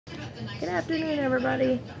Good afternoon,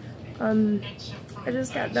 everybody. I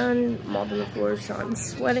just got done mopping the floor, so I'm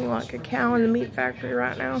sweating like a cow in the meat factory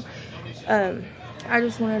right now. I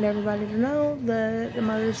just wanted everybody to know the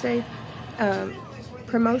Mother's Day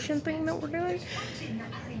promotion thing that we're doing.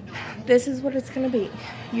 This is what it's going to be.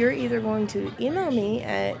 You're either going to email me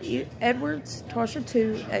at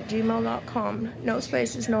edwardstasha2@gmail.com. No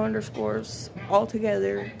spaces, no underscores, all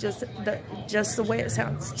together. Just the way it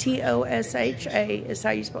sounds. Tosha is how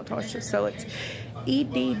you spell Tasha. So it's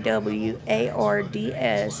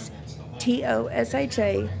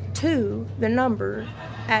EDWARDSTOSHA2 the number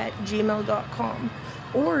 @gmail.com.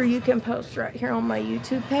 Or you can post right here on my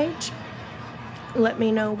YouTube page. Let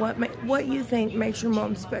me know what you think makes your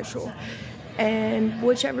mom special, and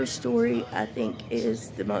whichever story I think is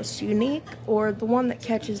the most unique or the one that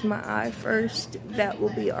catches my eye first, that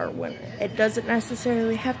will be our winner. It doesn't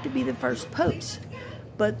necessarily have to be the first post,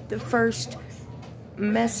 but the first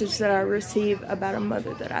message that I receive about a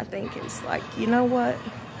mother that I think is like, you know what,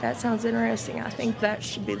 that sounds interesting, I think that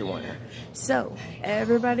should be the winner. So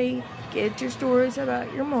everybody, get your stories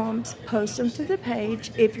about your moms, post them to the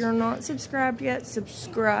page. If you're not subscribed yet,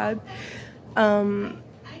 subscribe to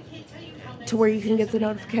where you can get the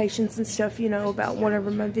notifications and stuff, you know, about whenever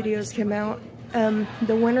my videos come out.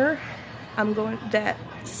 The winner, I'm going, that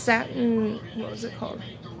satin, what was it called?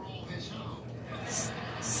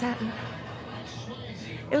 Satin.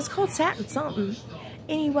 It was called satin something.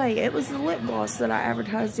 Anyway, it was the lip gloss that I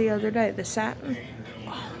advertised the other day, the satin.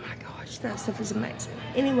 Oh my gosh, that stuff is amazing.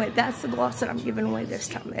 Anyway, that's the gloss that I'm giving away this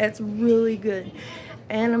time. It's really good.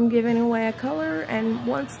 And I'm giving away a color, and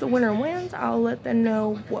once the winner wins, I'll let them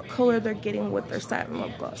know what color they're getting with their satin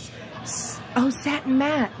lip gloss. Oh, satin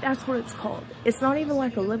matte, that's what it's called. It's not even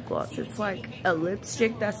like a lip gloss, it's like a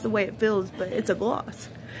lipstick. That's the way it feels, but it's a gloss.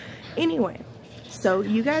 Anyway, so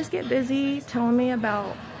you guys get busy telling me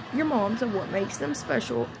about your moms and what makes them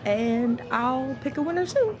special, and I'll pick a winner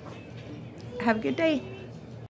soon. Have a good day.